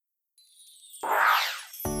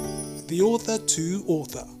the Author to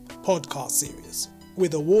Author podcast series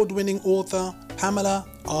with award-winning author Pamela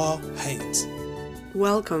R Haynes.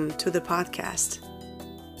 Welcome to the podcast.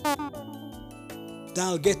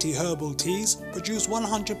 Dalgety Herbal Teas produce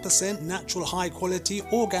 100% natural high-quality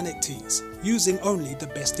organic teas using only the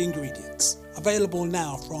best ingredients. Available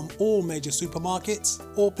now from all major supermarkets,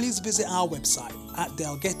 or please visit our website at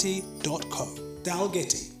dalgety.co.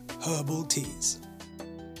 Dalgety Herbal Teas.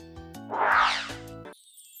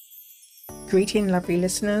 Greeting lovely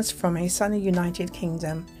listeners from a sunny United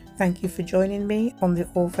Kingdom. Thank you for joining me on the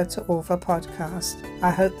Author to Author podcast.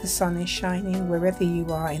 I hope the sun is shining wherever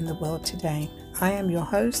you are in the world today. I am your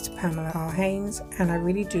host, Pamela R Haynes, and I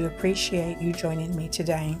really do appreciate you joining me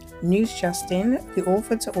today. News just in, the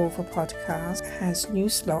Author to Author podcast has new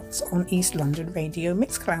slots on East London Radio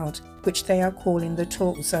Mixcloud, which they are calling the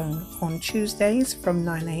Talk Zone, on Tuesdays from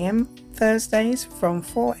 9 a.m, Thursdays from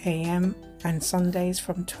 4 a.m, and Sundays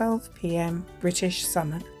from 12 p.m. British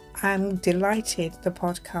Summer. I'm delighted the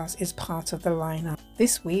podcast is part of the lineup.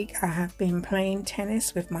 This week I have been playing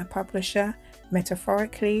tennis with my publisher,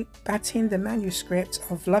 metaphorically batting the manuscript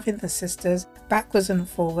of Loving the Sisters backwards and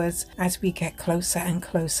forwards as we get closer and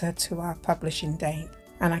closer to our publishing date.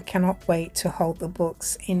 And I cannot wait to hold the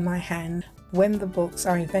books in my hand when the books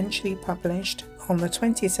are eventually published on the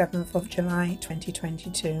 27th of July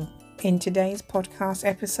 2022. In today's podcast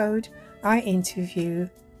episode, I interview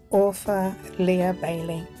author Leah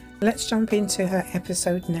Bailey. Let's jump into her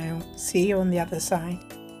episode now. See you on the other side.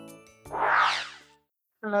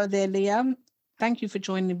 Hello there, Leah. Thank you for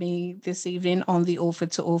joining me this evening on the Author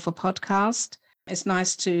to Author podcast. It's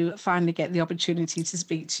nice to finally get the opportunity to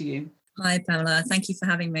speak to you. Hi, Pamela. Thank you for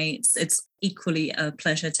having me. It's equally a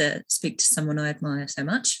pleasure to speak to someone I admire so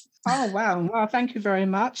much. Oh, wow. Well, thank you very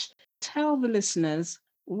much. Tell the listeners,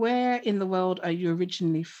 where in the world are you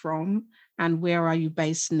originally from and where are you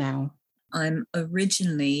based now? I'm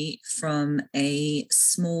originally from a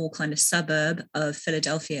small kind of suburb of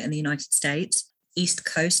Philadelphia in the United States, East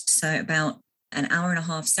Coast, so about an hour and a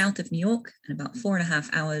half south of New York and about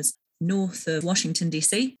 4.5 hours north of Washington,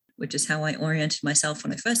 D.C., which is how I oriented myself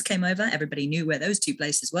when I first came over. Everybody knew where those two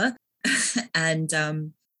places were. And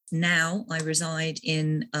now I reside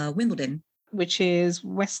in Wimbledon. Which is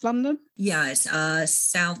West London? Yeah, it's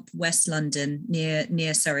southwest London,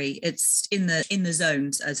 near Surrey. It's in the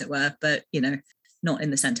zones, as it were, but not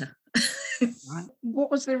in the centre.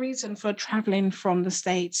 What was the reason for travelling from the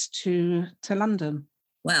States to London?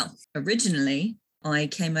 Well, originally I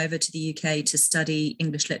came over to the UK to study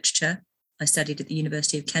English literature. I studied at the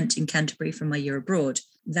University of Kent in Canterbury for my year abroad.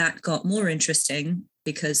 That got more interesting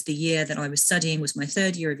because the year that I was studying was my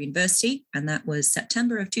third year of university, and that was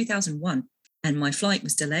September of 2001. And my flight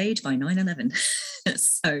was delayed by 9/11.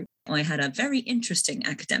 So I had a very interesting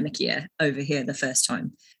academic year over here the first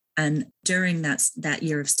time. And during that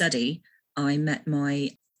year of study, I met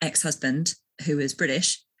my ex-husband, who is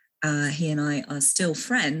British. He and I are still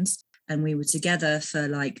friends, and we were together for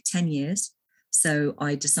like 10 years. So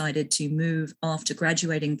I decided to move after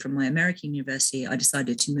graduating from my American university. I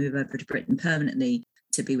decided to move over to Britain permanently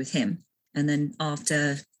to be with him. And then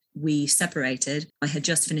after we separated, I had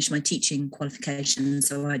just finished my teaching qualification,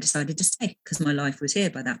 so I decided to stay because my life was here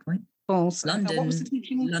by that point. False.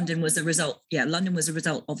 London was a result. Yeah, London was a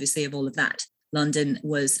result, obviously, of all of that. London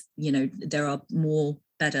was, there are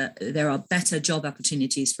better job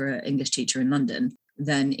opportunities for an English teacher in London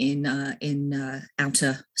than in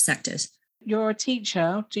outer sectors. You're a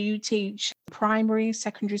teacher. Do you teach primary,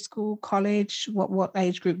 secondary school, college? What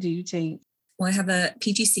age group do you teach? Well, I have a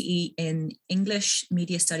PGCE in English,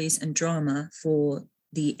 Media Studies and Drama for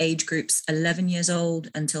the age groups 11 years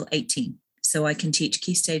old until 18. So I can teach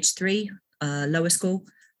Key Stage 3, lower school,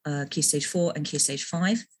 Key Stage 4 and Key Stage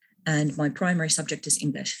 5. And my primary subject is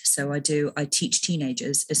English. So I teach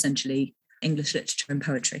teenagers, essentially, English literature and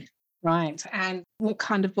poetry. Right. And what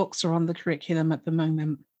kind of books are on the curriculum at the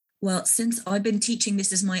moment? Well, since I've been teaching,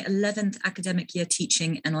 this is my 11th academic year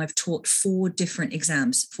teaching, and I've taught 4 different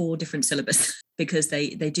exams, 4 different syllabus, because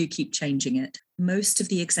they do keep changing it. Most of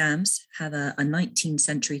the exams have a 19th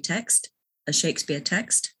century text, a Shakespeare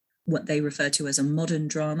text, what they refer to as a modern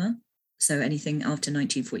drama, so anything after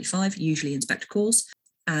 1945, usually in spectacles,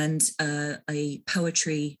 and a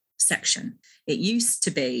poetry section. It used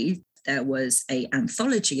to be there was an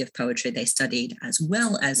anthology of poetry they studied as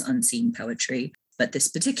well as unseen poetry. But this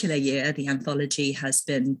particular year, the anthology has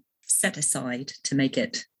been set aside to make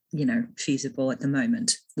it, feasible at the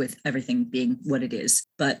moment, with everything being what it is.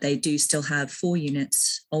 But they do still have 4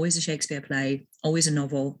 units, always a Shakespeare play, always a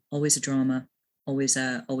novel, always a drama, always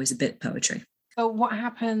a bit poetry. So what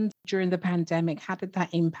happened during the pandemic, how did that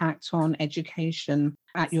impact on education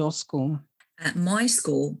at your school? At my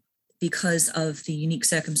school, because of the unique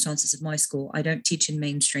circumstances of my school, I don't teach in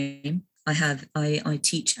mainstream. I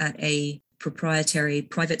teach at a proprietary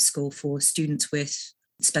private school for students with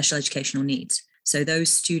special educational needs. So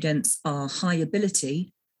those students are high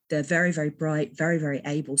ability. They're very, very bright, very, very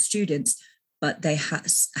able students, but they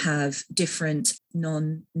have different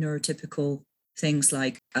non-neurotypical things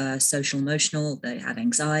like social emotional. They have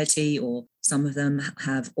anxiety, or some of them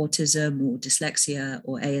have autism or dyslexia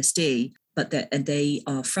or ASD, but they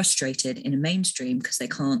are frustrated in a mainstream because they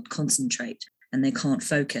can't concentrate and they can't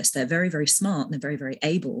focus. They're very, very smart and they're very, very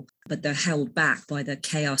able, but they're held back by the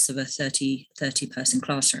chaos of a 30 person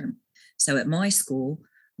classroom. So at my school,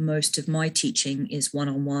 most of my teaching is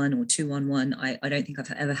one-on-one or two-on-one. I don't think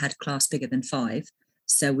I've ever had a class bigger than 5.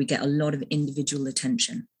 So we get a lot of individual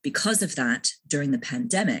attention. Because of that, during the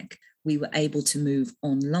pandemic, we were able to move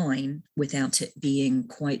online without it being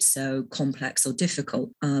quite so complex or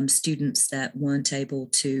difficult. Students that weren't able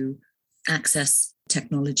to access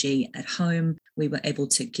technology at home, we were able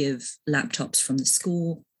to give laptops from the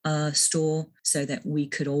school store so that we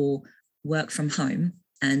could all work from home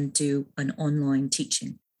and do an online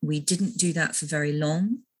teaching. We didn't do that for very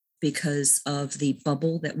long because of the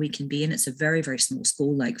bubble that we can be in. It's a very, very small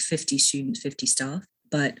school, like 50 students, 50 staff.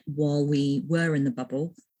 But while we were in the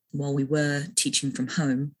bubble, while we were teaching from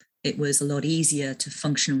home, it was a lot easier to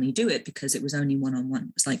functionally do it because it was only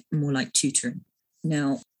one-on-one. It's like more like tutoring.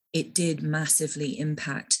 Now, it did massively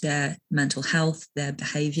impact their mental health, their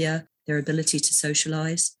behavior, their ability to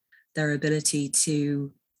socialize, their ability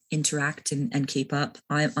to interact and keep up.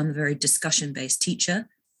 I'm a very discussion-based teacher.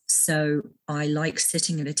 So I like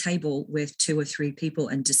sitting at a table with 2 or 3 people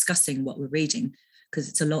and discussing what we're reading, because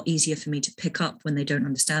it's a lot easier for me to pick up when they don't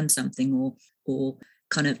understand something or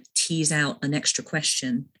kind of tease out an extra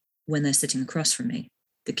question when they're sitting across from me.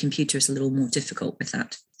 The computer is a little more difficult with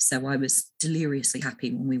that. So I was deliriously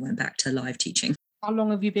happy when we went back to live teaching. How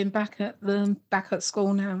long have you been back at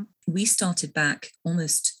school now? We started back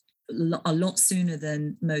almost a lot sooner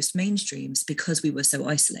than most mainstreams because we were so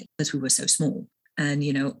isolated, because we were so small. And,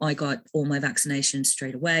 I got all my vaccinations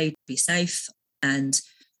straight away to be safe. And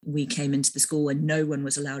we came into the school and no one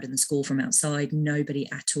was allowed in the school from outside, nobody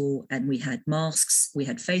at all. And we had masks, we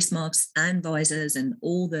had face masks and visors and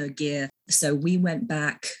all the gear. So we went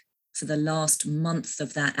back for the last month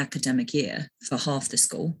of that academic year for half the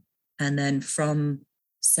school. And then from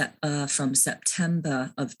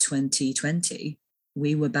September of 2020,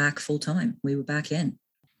 we were back full time. We were back in.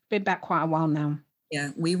 Been back quite a while now.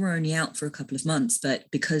 Yeah, we were only out for a couple of months, but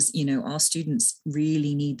because, our students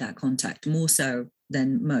really need that contact more so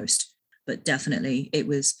than most. But definitely it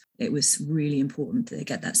was really important that they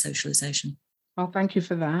get that socialization. Well, thank you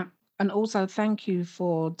for that. And also thank you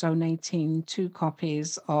for donating 2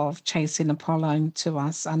 copies of Chasing Apollo to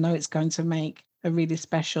us. I know it's going to make a really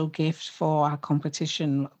special gift for our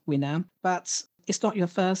competition winner, but it's not your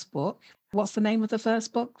first book. What's the name of the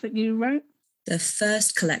first book that you wrote? The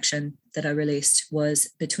first collection that I released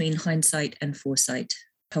was Between Hindsight and Foresight,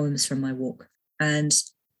 Poems from My Walk. And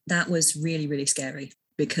that was really, really scary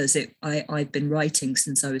because I've been writing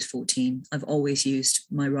since I was 14. I've always used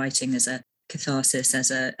my writing as a catharsis,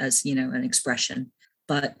 as an expression.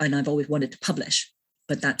 And I've always wanted to publish,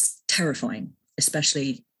 but that's terrifying,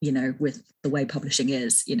 especially, with the way publishing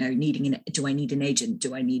is, do I need an agent?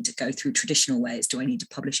 Do I need to go through traditional ways? Do I need to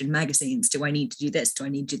publish in magazines? Do I need to do this? Do I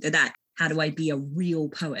need to do that? How do I be a real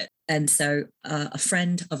poet? And so a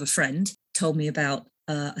friend of a friend told me about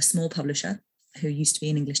a small publisher who used to be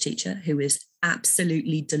an English teacher, who is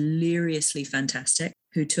absolutely deliriously fantastic,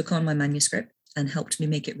 who took on my manuscript and helped me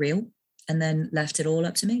make it real and then left it all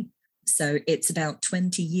up to me. So it's about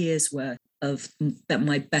 20 years worth of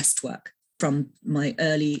my best work from my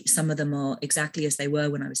early, some of them are exactly as they were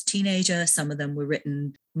when I was a teenager. Some of them were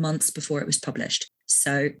written months before it was published.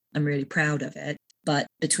 So I'm really proud of it. But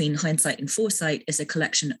Between Hindsight and Foresight is a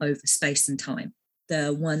collection over space and time.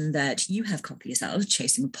 The one that you have copies of,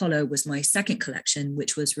 Chasing Apollo, was my second collection,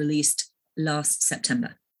 which was released last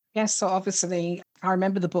September. Yes, so obviously I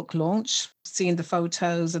remember the book launch, seeing the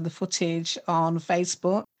photos and the footage on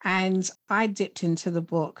Facebook, and I dipped into the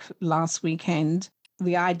book last weekend.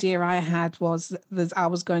 The idea I had was that I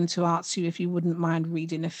was going to ask you if you wouldn't mind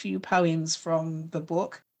reading a few poems from the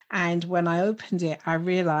book. And when I opened it, I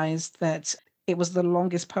realized that it was the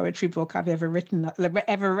longest poetry book I've ever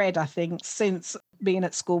read, I think, since being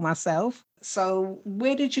at school myself. So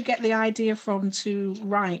where did you get the idea from to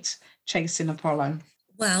write Chasing Apollo?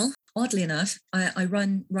 Well, oddly enough, I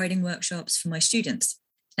run writing workshops for my students.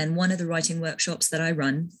 And one of the writing workshops that I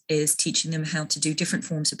run is teaching them how to do different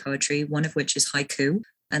forms of poetry, one of which is haiku.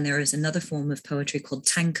 And there is another form of poetry called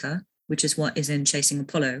tanka, which is what is in Chasing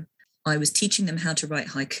Apollo. I was teaching them how to write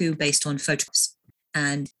haiku based on photographs.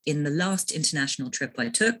 And in the last international trip I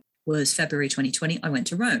took was February 2020, I went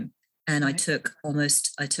to Rome. And I took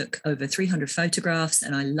over 300 photographs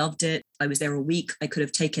and I loved it. I was there a week. I could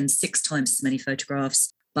have taken 6 times as many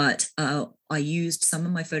photographs, but I used some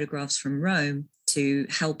of my photographs from Rome to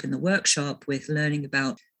help in the workshop with learning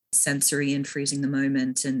about sensory and freezing the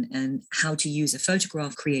moment and how to use a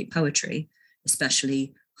photograph, create poetry,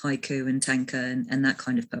 especially haiku and tanka and that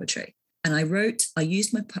kind of poetry. And I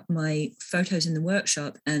used my photos in the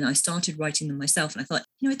workshop and I started writing them myself. And I thought,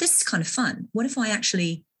 this is kind of fun. What if I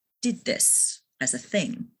actually did this as a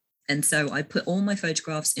thing? And so I put all my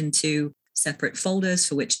photographs into separate folders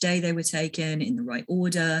for which day they were taken in the right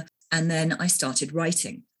order. And then I started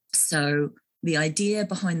writing. So the idea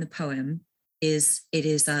behind the poem is it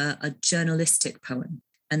is a journalistic poem.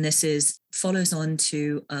 And this follows on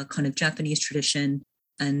to a kind of Japanese tradition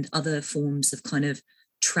and other forms of kind of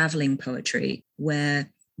traveling poetry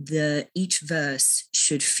where each verse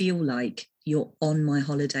should feel like you're on my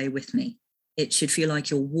holiday with me. It should feel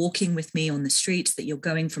like you're walking with me on the streets, that you're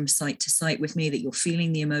going from site to site with me, that you're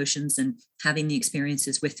feeling the emotions and having the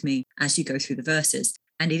experiences with me as you go through the verses.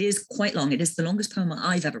 And it is quite long. It is the longest poem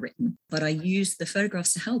I've ever written, but I used the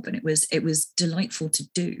photographs to help. And it was delightful to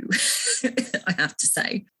do, I have to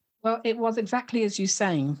say. Well, it was exactly as you're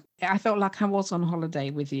saying. I felt like I was on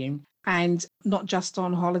holiday with you, and not just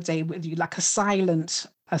on holiday with you, like a silent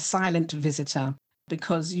visitor,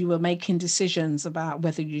 because you were making decisions about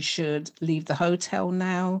whether you should leave the hotel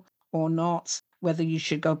now or not, whether you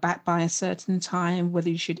should go back by a certain time,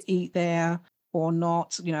 whether you should eat there or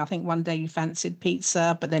not. I think one day you fancied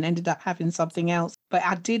pizza, but then ended up having something else. But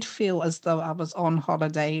I did feel as though I was on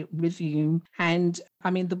holiday with you. And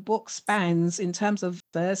I mean, the book spans, in terms of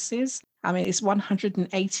verses, it's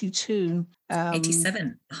 182.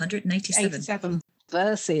 187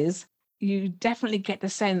 verses. You definitely get the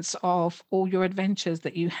sense of all your adventures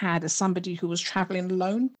that you had as somebody who was traveling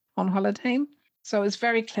alone on holiday. So it's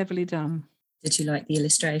very cleverly done. Did you like the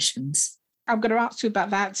illustrations? I'm going to ask you about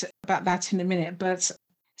that in a minute. But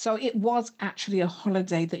so it was actually a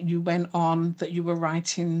holiday that you went on, that you were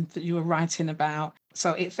writing about.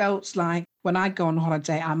 So it felt like when I go on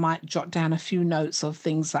holiday, I might jot down a few notes of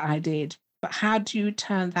things that I did. But how do you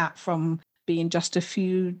turn that from being just a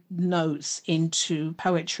few notes into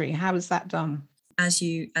poetry? How is that done? As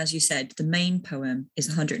you said, the main poem is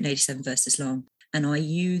 187 verses long, and I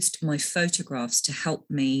used my photographs to help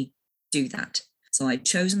me do that. So I'd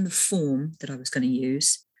chosen the form that I was going to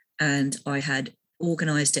use, and I had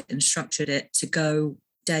organized it and structured it to go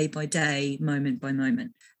day by day, moment by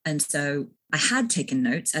moment. And so I had taken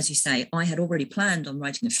notes. As you say, I had already planned on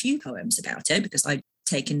writing a few poems about it because I'd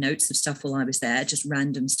taken notes of stuff while I was there, just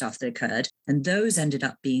random stuff that occurred. And those ended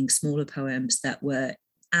up being smaller poems that were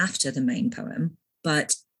after the main poem.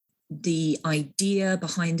 But the idea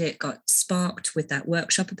behind it got sparked with that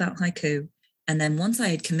workshop about haiku. And then once I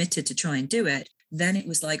had committed to try and do it, then it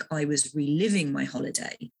was like I was reliving my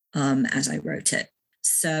holiday as I wrote it.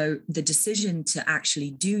 So the decision to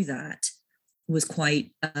actually do that was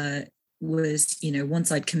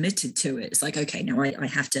once I'd committed to it, it's like, okay, now I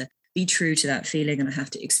have to be true to that feeling and I have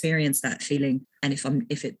to experience that feeling. And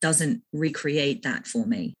if it doesn't recreate that for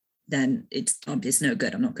me, then it's no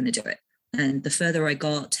good. I'm not going to do it. And the further I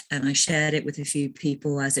got, and I shared it with a few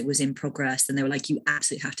people as it was in progress, and they were like, you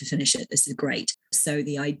absolutely have to finish it. This is great. So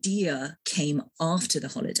the idea came after the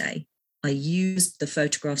holiday. I used the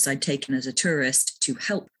photographs I'd taken as a tourist to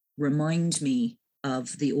help remind me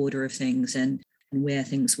of the order of things and where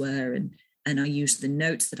things were. And I used the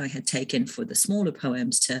notes that I had taken for the smaller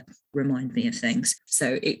poems to remind me of things.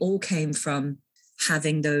 So it all came from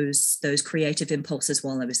having those creative impulses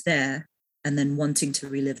while I was there, and then wanting to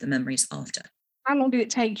relive the memories after. How long did it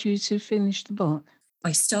take you to finish the book?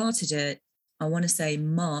 I started it, I want to say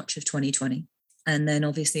March of 2020. And then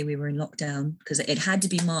obviously we were in lockdown because it had to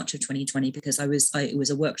be March of 2020 because it was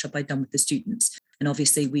a workshop I'd done with the students. And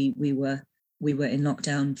obviously we were in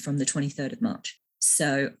lockdown from the 23rd of March.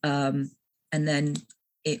 So, and then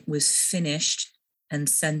it was finished and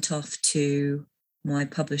sent off to my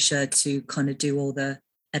publisher to kind of do all the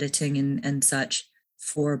editing and such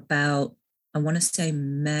for about, I want to say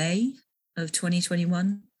May of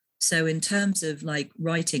 2021. So in terms of like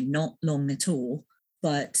writing, not long at all,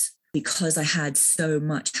 but because I had so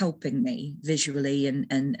much helping me visually and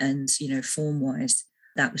form-wise,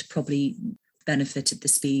 that was probably benefited the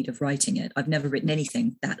speed of writing it. I've never written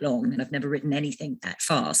anything that long, and I've never written anything that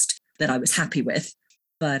fast that I was happy with.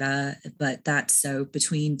 But that's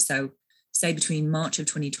between March of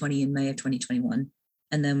 2020 and May of 2021.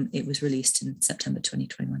 And then it was released in September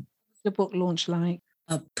 2021. The book launch like?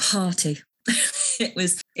 A party. It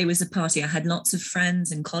was a party. I had lots of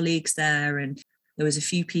friends and colleagues there, and there was a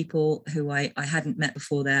few people who I hadn't met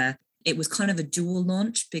before there. It was kind of a dual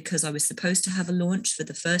launch because I was supposed to have a launch for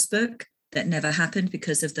the first book that never happened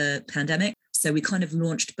because of the pandemic. So we kind of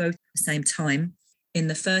launched both at the same time. In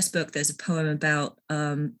the first book, there's a poem about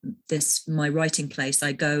my writing place.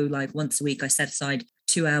 I go like once a week. I set aside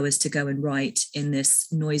 2 hours to go and write in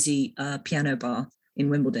this noisy piano bar in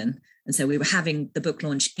Wimbledon. And so we were having the book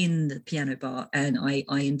launch in the piano bar, and I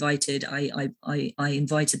invited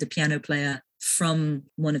the piano player from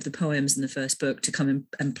one of the poems in the first book to come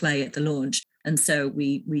and play at the launch. And so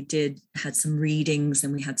we had some readings,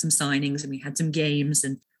 and we had some signings, and we had some games,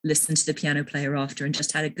 and listened to the piano player after, and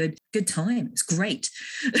just had a good time. It's great.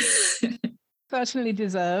 Certainly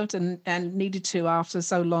deserved and needed to after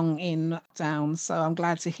so long in lockdown. So I'm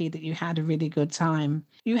glad to hear that you had a really good time.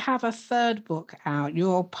 You have a third book out.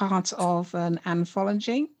 You're part of an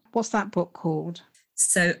anthology. What's that book called?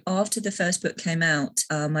 So after the first book came out,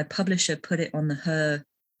 my publisher put it on her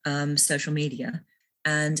social media,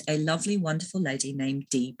 and a lovely, wonderful lady named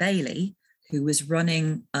Leah Bailey, who was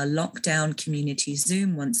running a lockdown community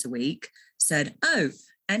Zoom once a week, said, "Oh,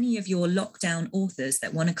 any of your lockdown authors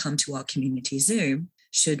that want to come to our community Zoom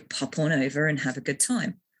should pop on over and have a good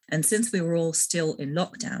time." And since we were all still in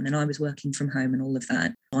lockdown and I was working from home and all of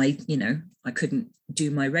that, I couldn't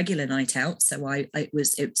do my regular night out. So it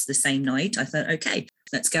was the same night. I thought, okay,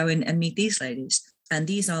 let's go in and meet these ladies. And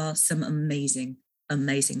these are some amazing,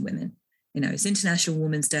 amazing women. It's International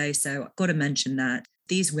Women's Day, so I've got to mention that.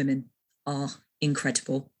 These women are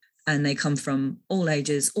incredible, and they come from all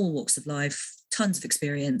ages, all walks of life, tons of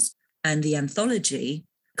experience. And the anthology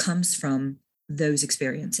comes from those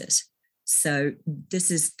experiences. So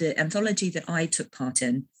this is the anthology that I took part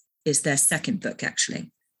in, is their second book,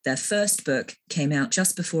 actually. Their first book came out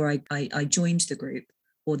just before I joined the group,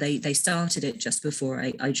 or they started it just before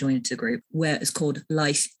I joined the group, where it's called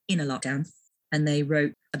Life in a Lockdown. And they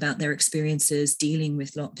wrote about their experiences dealing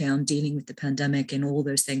with lockdown, dealing with the pandemic and all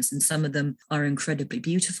those things. And some of them are incredibly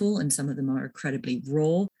beautiful, and some of them are incredibly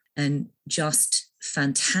raw and just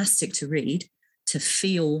fantastic to read, to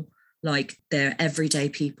feel like they're everyday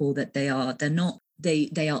people that they are.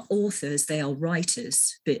 They are authors, they are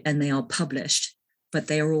writers, and they are published, but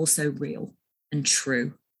they are also real and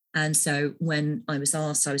true. And so when I was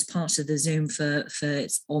asked, I was part of the Zoom for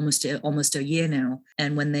it's almost a year now.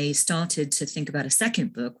 And when they started to think about a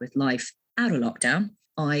second book with Life Out of Lockdown,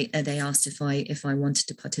 they asked if I wanted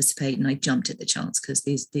to participate, and I jumped at the chance because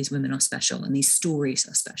these women are special and these stories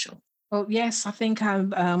are special. Well, yes, I think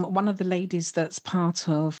one of the ladies that's part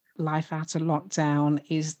of Life Out of Lockdown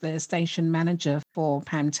is the station manager for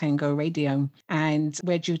Pam Tango Radio, and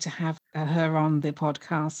we're due to have her on the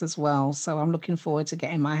podcast as well. So I'm looking forward to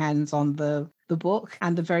getting my hands on the book.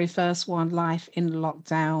 And the very first one, Life in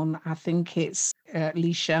Lockdown, I think it's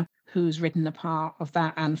Leisha who's written a part of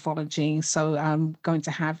that anthology. So I'm going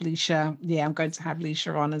to have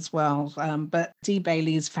Leisha on as well. But Leah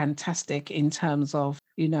Bailey is fantastic in terms of,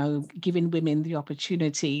 giving women the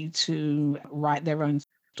opportunity to write their own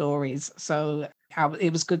stories. So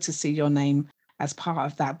it was good to see your name as part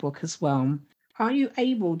of that book as well. Are you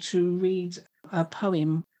able to read a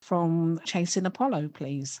poem from Chasing Apollo,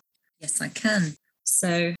 please? Yes, I can.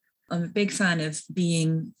 So I'm a big fan of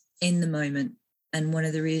being in the moment. And one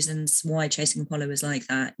of the reasons why Chasing Apollo was like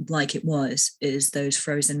that, like it was, is those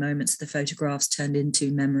frozen moments, the photographs turned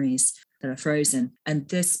into memories that are frozen. And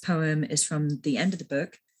this poem is from the end of the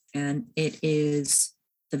book, and it is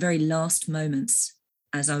the very last moments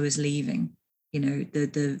as I was leaving,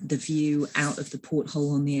 the view out of the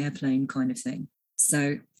porthole on the airplane kind of thing.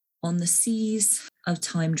 So on the seas of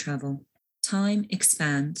time travel, time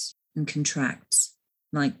expands and contracts,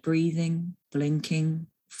 like breathing, blinking,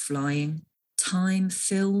 flying. Time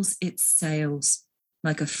fills its sails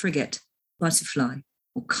like a frigate, butterfly,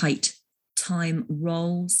 or kite. Time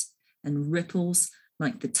rolls and ripples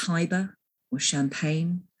like the Tiber or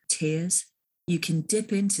champagne, tears. You can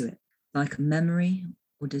dip into it like a memory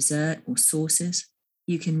or dessert or sauces.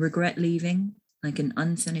 You can regret leaving like an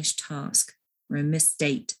unfinished task or a missed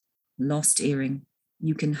date, lost earring.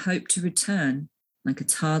 You can hope to return like a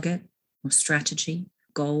target or strategy,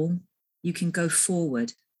 goal. You can go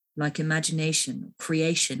forward like imagination,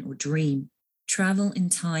 creation, or dream. Travel in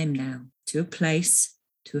time now to a place,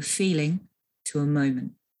 to a feeling, to a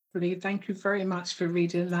moment. Leah, thank you very much for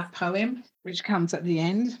reading that poem, which comes at the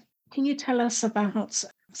end. Can you tell us about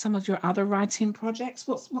some of your other writing projects?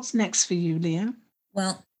 What's next for you, Leah?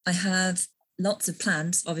 Well, I have lots of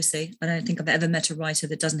plans, obviously. I don't think I've ever met a writer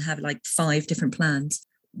that doesn't have like 5 different plans.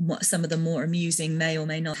 What some of them more amusing may or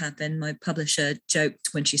may not happen. My publisher joked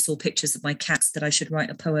when she saw pictures of my cats that I should write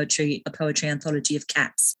a poetry anthology of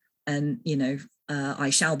cats. And, I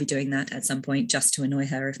shall be doing that at some point just to annoy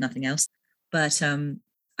her, if nothing else. But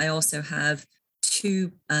I also have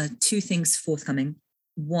two things forthcoming.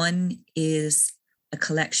 One is a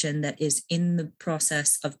collection that is in the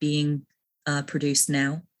process of being produced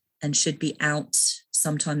now and should be out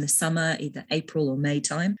sometime this summer, either April or May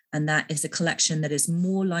time. And that is a collection that is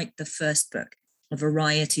more like the first book, a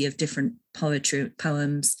variety of different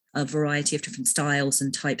poems, a variety of different styles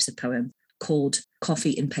and types of poem, called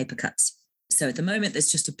Coffee in Paper Cuts. So at the moment,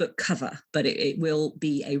 there's just a book cover, but it will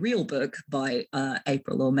be a real book by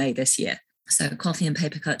April or May this year. So Coffee and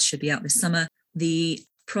Paper Cuts should be out this summer. The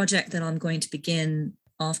project that I'm going to begin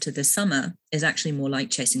after the summer is actually more like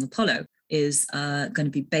Chasing Apollo, is going to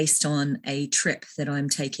be based on a trip that I'm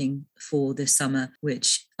taking for this summer,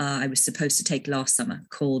 which I was supposed to take last summer,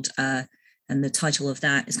 called, and the title of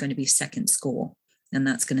that is going to be Second Score. And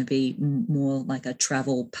that's going to be more like a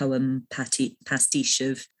travel poem pastiche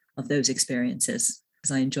of those experiences,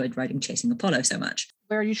 because I enjoyed writing Chasing Apollo so much.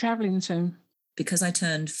 Where are you traveling to? Because I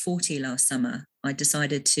turned 40 last summer, I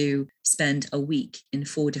decided to spend a week in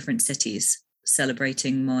 4 different cities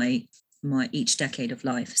celebrating my each decade of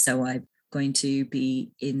life. So I'm going to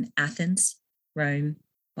be in Athens, Rome,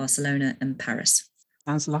 Barcelona, and Paris.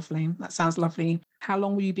 Sounds lovely. That sounds lovely. How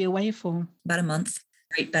long will you be away for? About a month.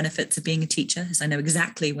 Great benefits of being a teacher, as I know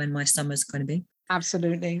exactly when my summer's going to be.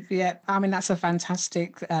 Absolutely. Yeah. I mean, that's a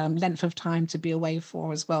fantastic length of time to be away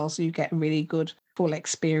for as well. So you get really good full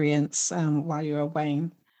experience while you're away.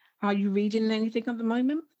 Are you reading anything at the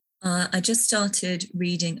moment? I just started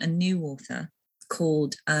reading a new author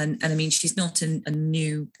called, and I mean, she's not a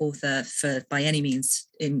new author by any means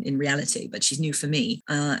in reality, but she's new for me.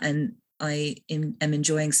 And I am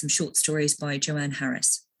enjoying some short stories by Joanne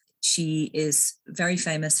Harris. She is very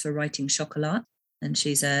famous for writing chocolat, and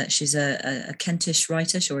she's a Kentish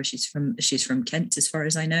writer, or she's from Kent, as far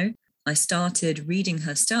as I know. I started reading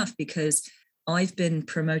her stuff because I've been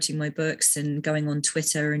promoting my books and going on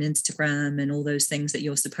Twitter and Instagram and all those things that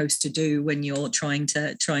you're supposed to do when you're trying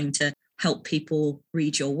to help people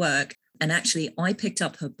read your work. And actually, I picked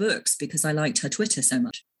up her books because I liked her Twitter so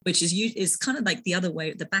much, which is kind of like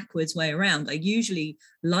the backwards way around. I usually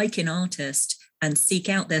like an artist and seek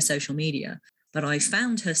out their social media, but I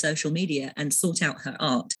found her social media and sought out her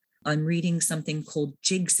art. I'm reading something called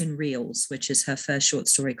Jigs and Reels, which is her first short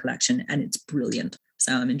story collection, and it's brilliant.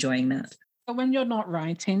 So I'm enjoying that. When you're not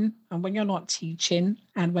writing and when you're not teaching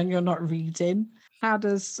and when you're not reading,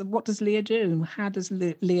 what does Leah do? How does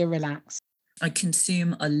Leah relax? I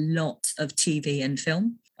consume a lot of TV and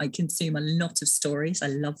film. I consume a lot of stories. I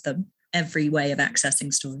love them. Every way of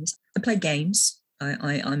accessing stories. I play games.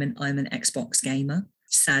 I'm an Xbox gamer,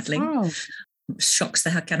 sadly. Oh. Shocks the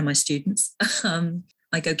heck out of my students.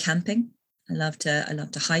 I go camping. I love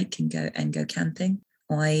to hike and go camping.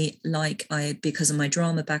 Because of my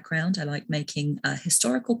drama background, I like making a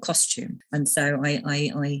historical costume. And so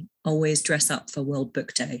I always dress up for World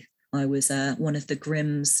Book Day. I was one of the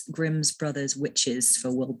Grimm's brothers witches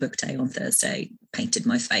for World Book Day on Thursday, painted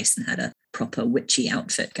my face and had a proper witchy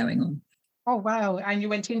outfit going on. Oh, wow. And you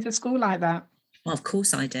went into school like that? Well, of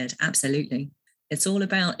course I did. Absolutely. It's all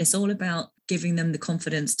about giving them the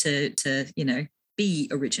confidence to be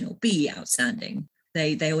original, be outstanding.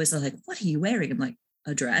 They always are like, what are you wearing? I'm like,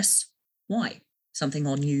 a dress. Why? Something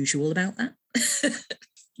unusual about that?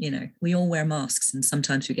 We all wear masks and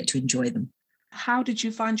sometimes we get to enjoy them. How did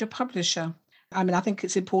you find your publisher? I mean, I think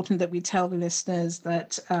it's important that we tell the listeners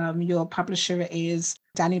that your publisher is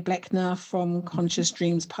Danny Bleckner from Conscious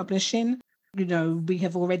Dreams Publishing. We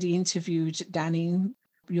have already interviewed Danny.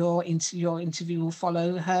 Your interview will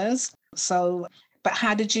follow hers. So, but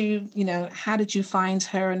how did you find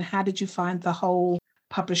her and how did you find the whole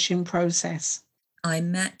publishing process? I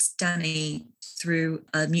met Danny through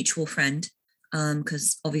a mutual friend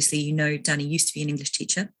because obviously, Danny used to be an English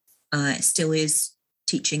teacher, still is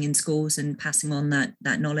teaching in schools and passing on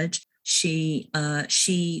that knowledge. She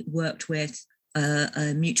worked with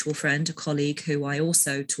a mutual friend, a colleague who I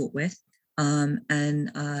also taught with.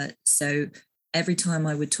 So every time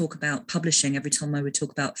I would talk about publishing, every time I would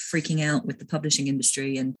talk about freaking out with the publishing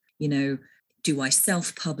industry and, do I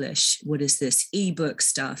self-publish? What is this ebook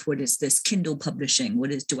stuff? What is this Kindle publishing?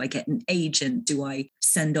 Do I get an agent? Do I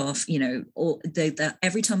send off,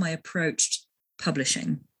 every time I approached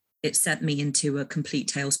publishing, it set me into a complete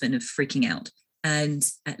tailspin of freaking out. And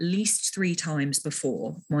at least 3 times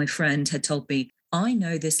before, my friend had told me, I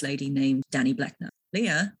know this lady named Danny Bleckner.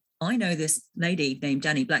 Leah, I know this lady named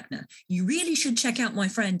Danny Blackner. You really should check out my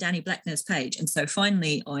friend Danny Blackner's page. And so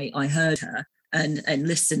finally I heard her and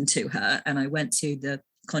listened to her. And I went to the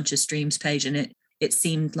Conscious Dreams page, and it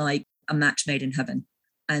seemed like a match made in heaven.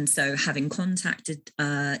 And so having contacted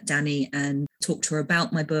Danny and talked to her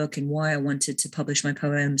about my book and why I wanted to publish my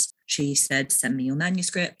poems, she said, send me your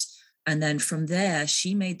manuscript. And then from there,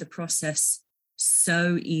 she made the process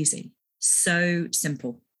so easy, so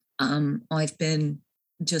simple. I've been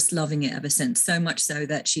just loving it ever since, so much so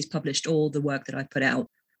that she's published all the work that I put out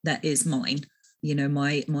that is mine. You know,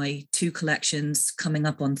 my 2 collections, coming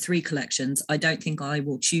up on 3 collections. I don't think I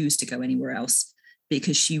will choose to go anywhere else,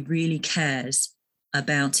 because she really cares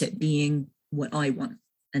about it being what I want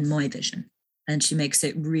and my vision. And she makes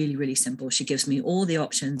it really, really simple. She gives me all the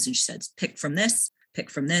options and she says, pick from this, pick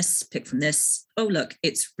from this, pick from this. Oh, look,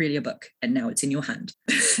 it's really a book and now it's in your hand.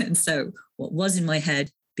 And so what was in my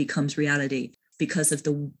head becomes reality because of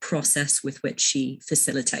the process with which she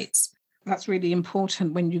facilitates. That's really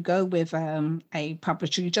important when you go with a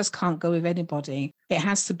publisher. You just can't go with anybody. It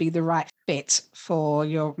has to be the right fit for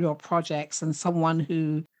your projects and someone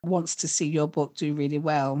who wants to see your book do really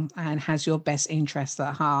well and has your best interest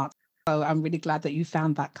at heart. So I'm really glad that you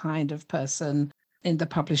found that kind of person in the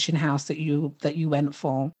publishing house that you went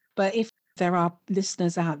for. But if there are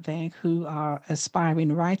listeners out there who are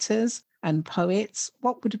aspiring writers and poets,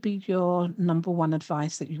 what would be your number one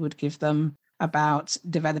advice that you would give them about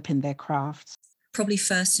developing their craft? Probably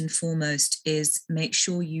first and foremost is make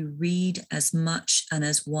sure you read as much and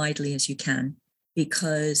as widely as you can,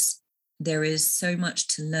 because there is so much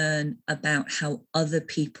to learn about how other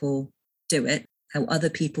people do it, how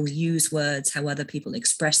other people use words, how other people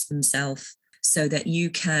express themselves, so that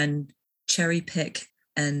you can cherry pick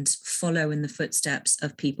and follow in the footsteps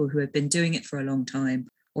of people who have been doing it for a long time,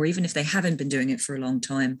 or even if they haven't been doing it for a long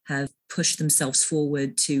time, have pushed themselves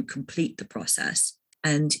forward to complete the process.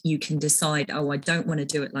 And you can decide, oh, I don't want to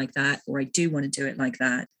do it like that, or I do want to do it like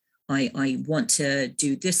that. I want to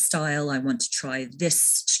do this style. I want to try this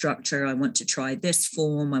structure. I want to try this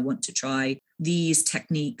form. I want to try these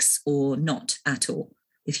techniques, or not at all,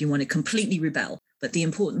 if you want to completely rebel. But the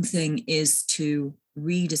important thing is to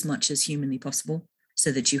read as much as humanly possible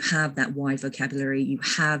so that you have that wide vocabulary, you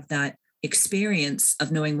have that experience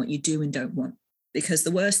of knowing what you do and don't want. Because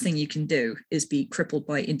the worst thing you can do is be crippled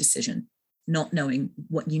by indecision, not knowing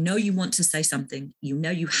what you want to say something,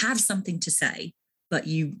 you have something to say, but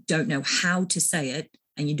you don't know how to say it,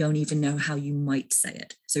 and you don't even know how you might say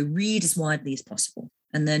it. So read as widely as possible.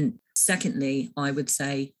 And then secondly, I would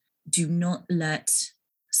say, do not let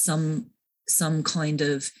some kind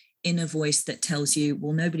of inner voice that tells you,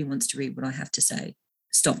 well, nobody wants to read what I have to say,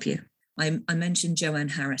 stop you. I mentioned Joanne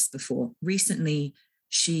Harris before. Recently,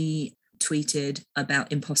 she tweeted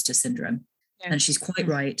about imposter syndrome, and she's quite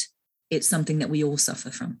right. It's something that we all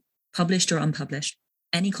suffer from, published or unpublished,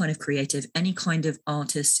 any kind of creative, any kind of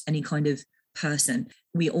artist, any kind of person,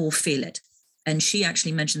 we all feel it. And she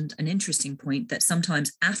actually mentioned an interesting point that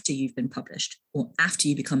sometimes after you've been published or after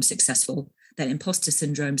you become successful, that imposter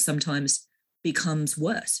syndrome sometimes becomes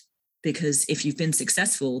worse, because if you've been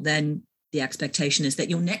successful, then the expectation is that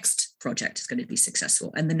your next project is going to be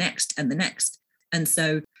successful, and the next and the next. And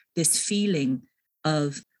so this feeling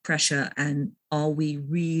of pressure and, are we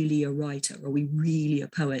really a writer? Are we really a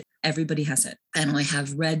poet? Everybody has it. And I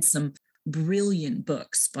have read some brilliant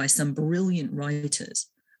books by some brilliant writers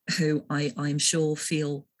who I'm sure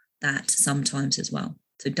feel that sometimes as well.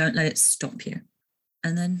 So don't let it stop you.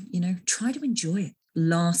 And then, try to enjoy it.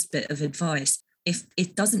 Last bit of advice: if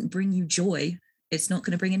it doesn't bring you joy, it's not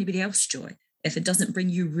going to bring anybody else joy. If it doesn't bring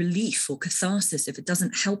you relief or catharsis, if it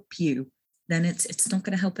doesn't help you, then it's not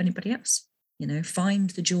going to help anybody else. Find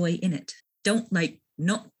the joy in it. Don't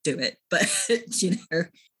not do it, but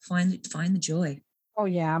find the joy. Oh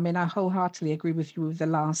yeah, I mean, I wholeheartedly agree with you with the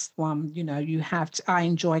last one. I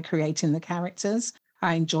enjoy creating the characters.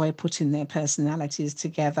 I enjoy putting their personalities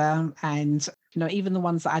together, and even the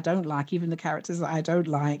ones that I don't like, even the characters that I don't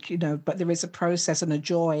like, but there is a process and a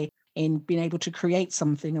joy in being able to create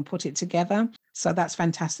something and put it together. So that's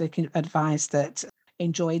fantastic advice, that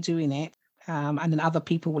enjoy doing it, and then other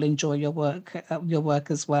people will enjoy your work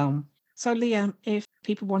as well. So Leah, if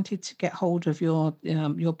people wanted to get hold of your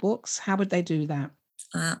books, how would they do that?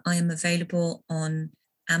 I am available on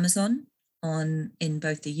Amazon, in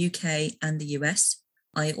both the UK and the US.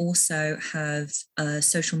 I also have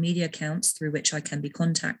social media accounts through which I can be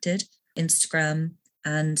contacted: Instagram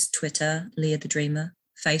and Twitter, Leah the Dreamer;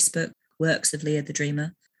 Facebook, Works of Leah the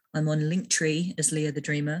Dreamer. I'm on Linktree as Leah the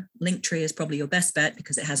Dreamer. Linktree is probably your best bet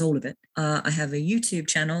because it has all of it. I have a YouTube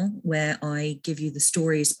channel where I give you the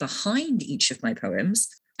stories behind each of my poems,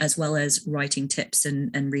 as well as writing tips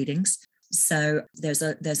and readings. So there's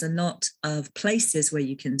a lot of places where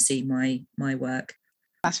you can see my work.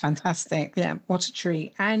 That's fantastic. Yeah, what a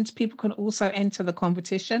treat. And people can also enter the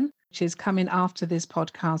competition, which is coming after this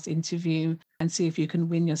podcast interview, and see if you can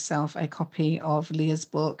win yourself a copy of Leah's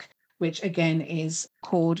book, which again is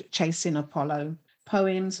called Chasing Apollo,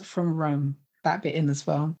 Poems from Rome. That bit in as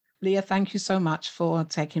well. Leah, thank you so much for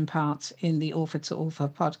taking part in the Author to Author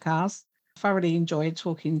podcast. Thoroughly enjoyed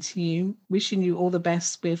talking to you. Wishing you all the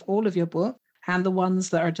best with all of your books and the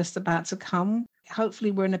ones that are just about to come.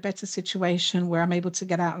 Hopefully we're in a better situation where I'm able to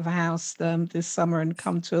get out of the house this summer and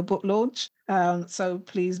come to a book launch. So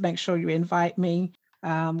please make sure you invite me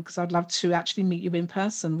because I'd love to actually meet you in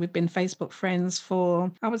person. We've been Facebook friends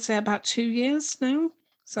for, I would say, about 2 years now.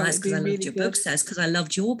 So that's because I really loved your book, says because I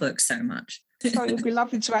loved your book so much. So it would be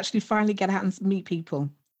lovely to actually finally get out and meet people.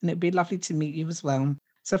 And it'd be lovely to meet you as well.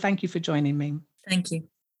 So thank you for joining me. Thank you.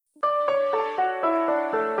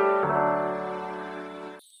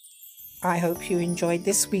 I hope you enjoyed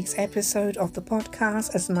this week's episode of the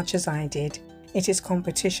podcast as much as I did. It is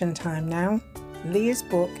competition time now. Leah's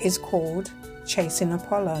book is called Chasing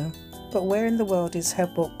Apollo, but where in the world is her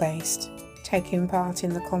book based? Taking part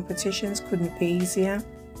in the competitions couldn't be easier.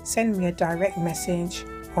 Send me a direct message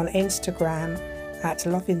on Instagram at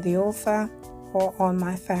Loving the Author or on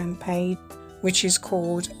my fan page, which is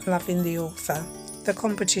called Loving the Author. The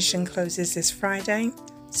competition closes this Friday,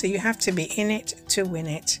 so you have to be in it to win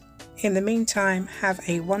it. In the meantime, have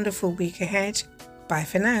a wonderful week ahead. Bye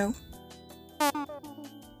for now.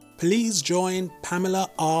 Please join Pamela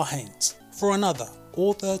R Haynes for another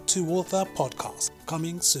Author to Author podcast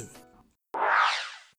coming soon.